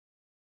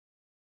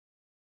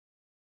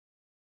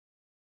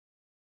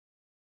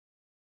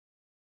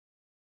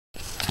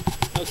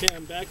Okay,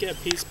 I'm back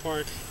at Peace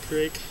Park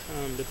Creek,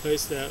 the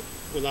place that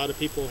a lot of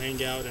people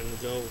hang out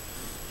and go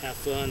have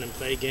fun and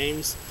play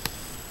games.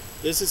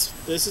 This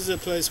is a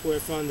place where I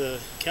found the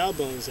cow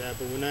bones at,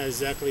 but we're not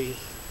exactly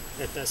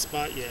at that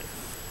spot yet.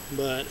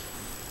 But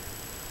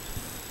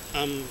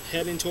I'm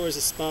heading towards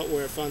the spot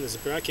where I found this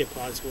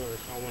brachiopods, where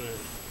I want to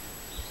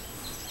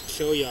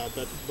show y'all.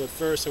 But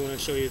first, I want to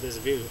show you this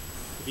view.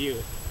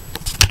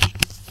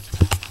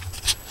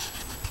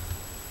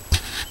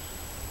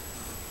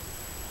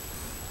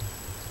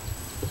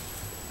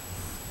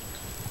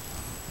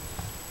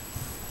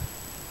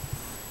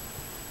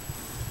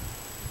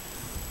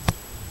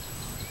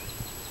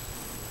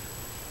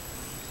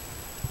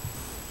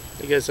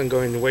 I guess I'm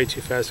going way too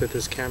fast with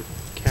this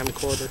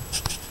camcorder.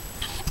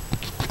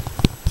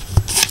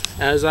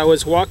 As I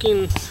was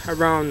walking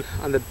around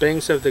on the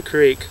banks of the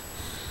creek,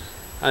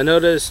 I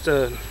noticed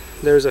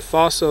there's a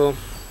fossil.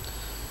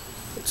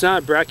 It's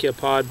not a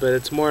brachiopod, but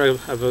it's more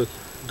of a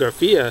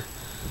graphia.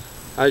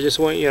 I just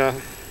want you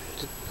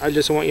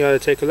to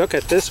take a look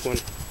at this one.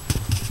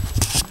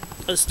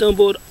 I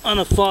stumbled on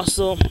a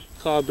fossil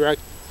called not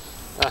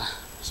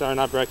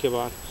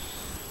brachiopod,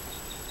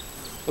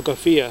 a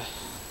graphia.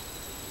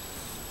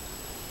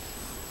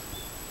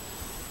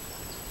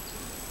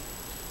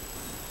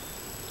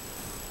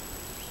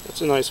 That's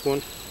a nice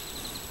one.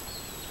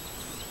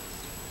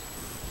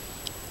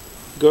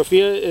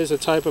 Graphia is a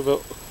type of an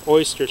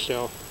oyster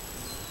shell.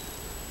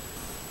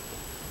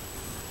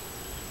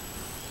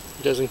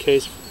 Just in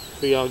case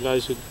for y'all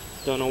guys who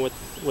don't know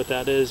what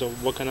that is or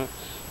what kind of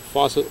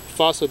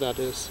fossil that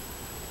is.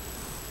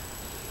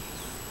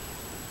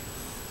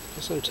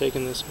 Guess I'm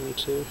taking this one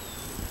too.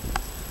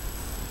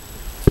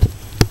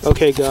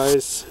 Okay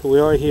guys, we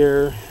are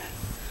here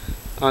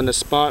on the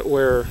spot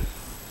where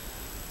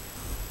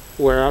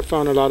I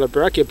found a lot of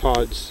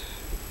brachiopods,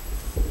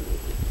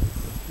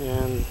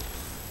 and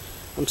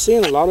I'm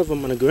seeing a lot of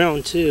them on the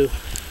ground too.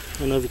 I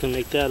don't know if you can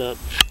make that up.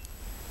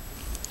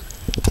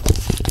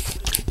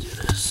 Do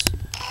this.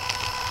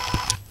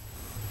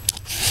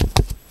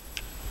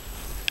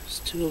 There's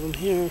two of them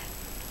here.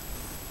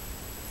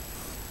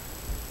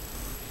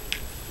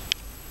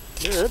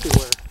 They're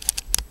everywhere.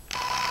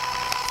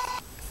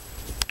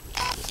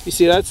 You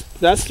see, that's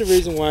the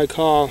reason why I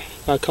call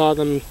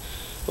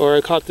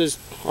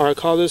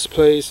this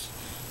place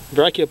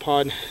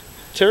brachiopod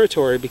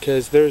territory,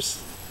 because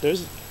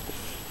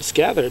it's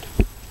gathered.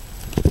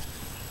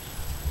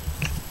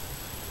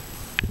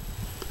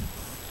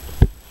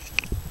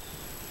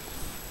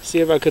 See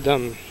if I could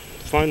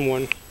find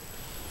one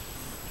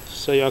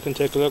so y'all can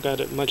take a look at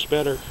it much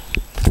better.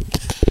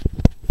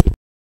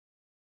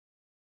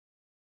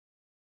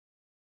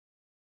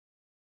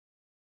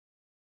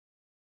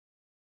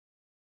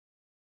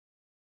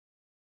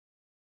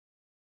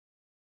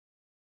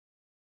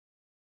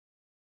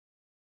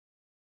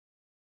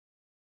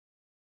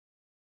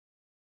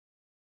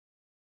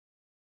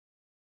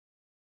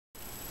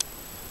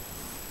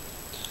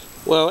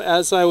 Well,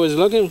 as I was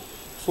looking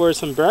for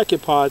some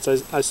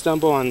brachiopods, I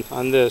stumbled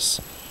on this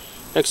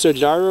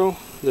exogyro,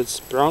 this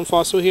brown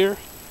fossil here.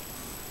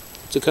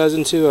 It's a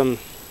cousin to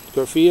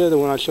graphia, the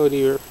one I showed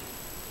you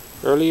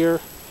earlier.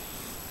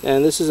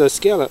 And this is a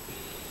scallop.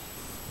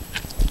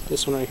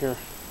 This one right here.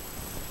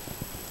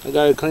 I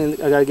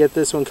gotta get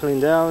this one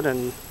cleaned out,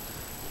 and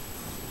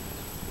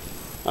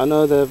I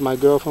know that if my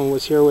girlfriend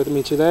was here with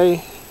me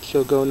today,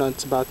 she'll go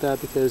nuts about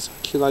that because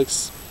she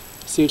likes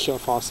seashell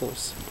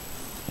fossils.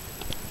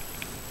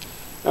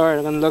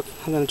 Alright, I'm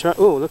gonna try.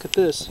 Oh, look at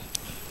this.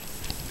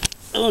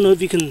 I don't know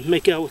if you can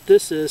make out what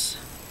this is.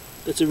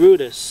 It's a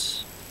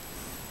rudis.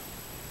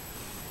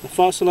 A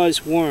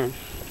fossilized worm.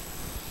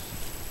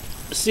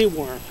 A sea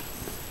worm.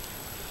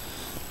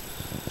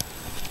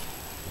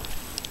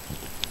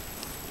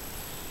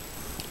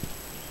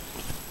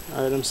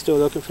 Alright, I'm still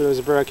looking for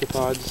those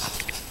brachiopods.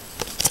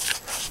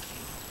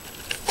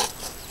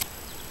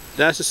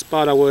 That's the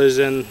spot I was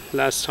in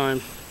last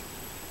time.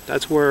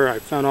 That's where I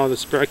found all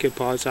those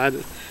brachiopods.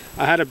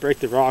 I had to break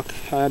the rock.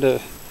 I had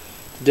to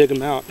dig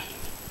them out.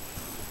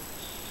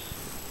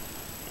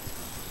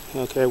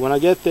 Okay, when I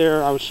get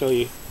there, I'll show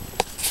you.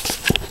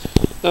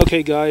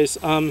 Okay, guys,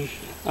 I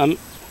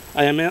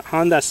am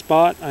on that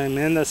spot. I am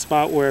in that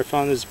spot where I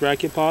found these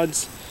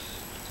brachiopods.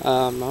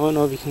 I don't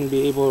know if you can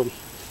be able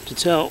to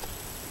tell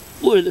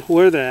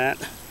where they're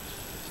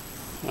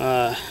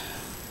at.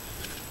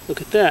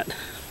 Look at that,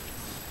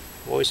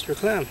 oyster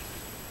clam.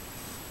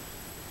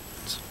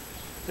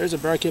 There's a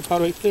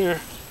brachiopod right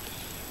there.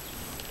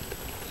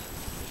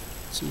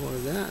 Some more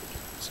of that.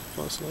 It's a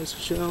fossilized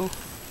shell.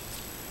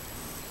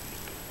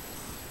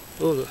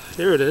 Oh,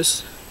 there it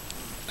is.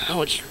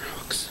 Ouch,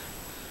 rocks.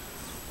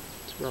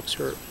 This rocks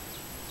hurt.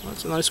 Oh,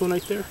 that's a nice one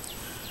right there.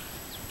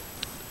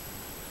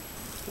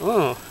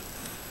 Oh,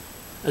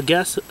 a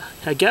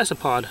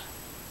gasopod.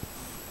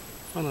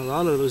 Found a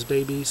lot of those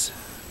babies.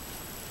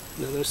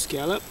 Another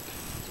scallop.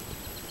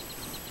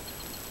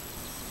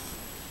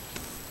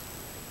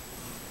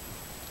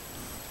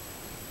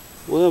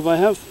 Well, if I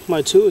have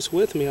my tools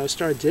with me, I'll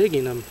start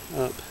digging them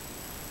up.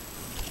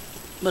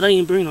 But I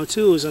didn't bring no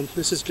tools.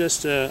 This is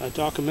just a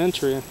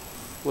documentary of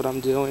what I'm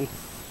doing.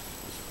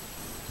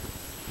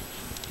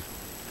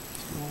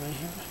 One right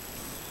here.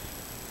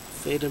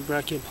 Faded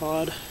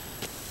brachiopod.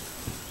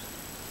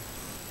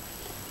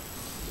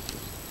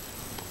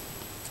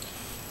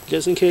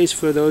 Just in case,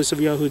 for those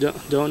of you who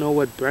don't know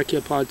what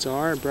brachiopods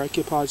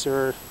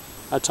are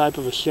a type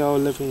of a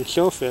shell-living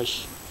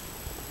shellfish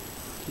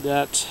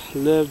that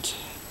lived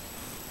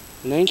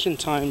in ancient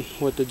time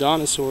with the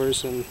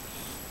dinosaurs,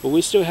 but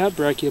we still have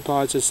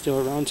brachiopods that's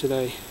still around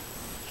today,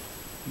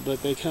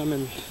 but they come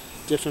in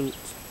different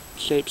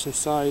shapes and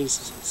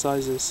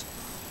sizes.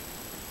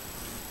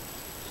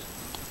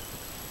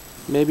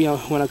 Maybe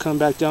when I come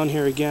back down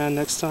here again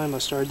next time, I'll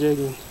start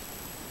digging.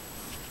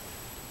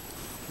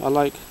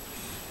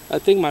 I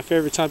think my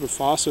favorite type of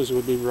fossils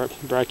would be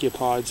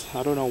brachiopods.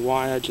 I don't know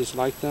why, I just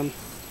like them,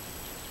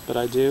 but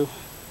I do.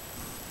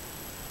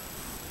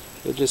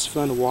 They're just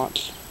fun to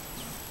watch.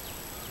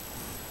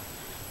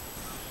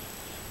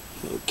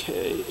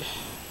 Okay,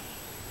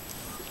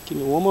 give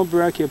me one more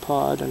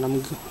brachiopod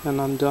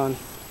and I'm done.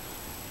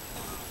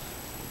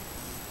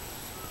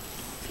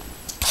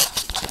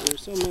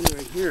 There's so many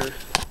right here.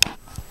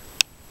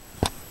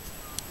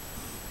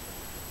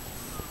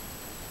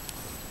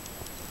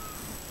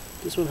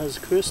 This one has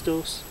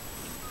crystals.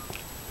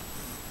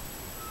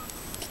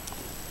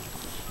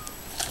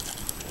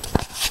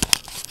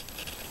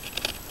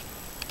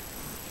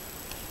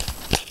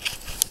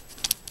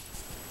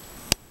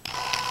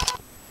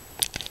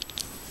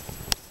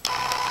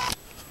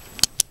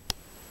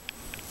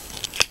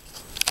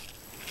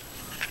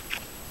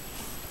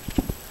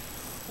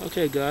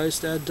 Okay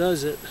guys, that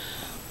does it.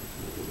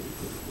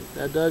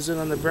 That does it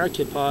on the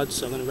brachiopods.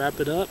 So I'm going to wrap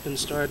it up and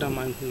start on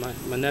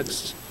my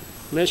next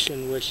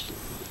mission, which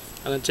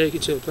I'm going to take you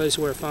to a place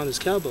where I found these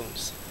cow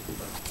bones.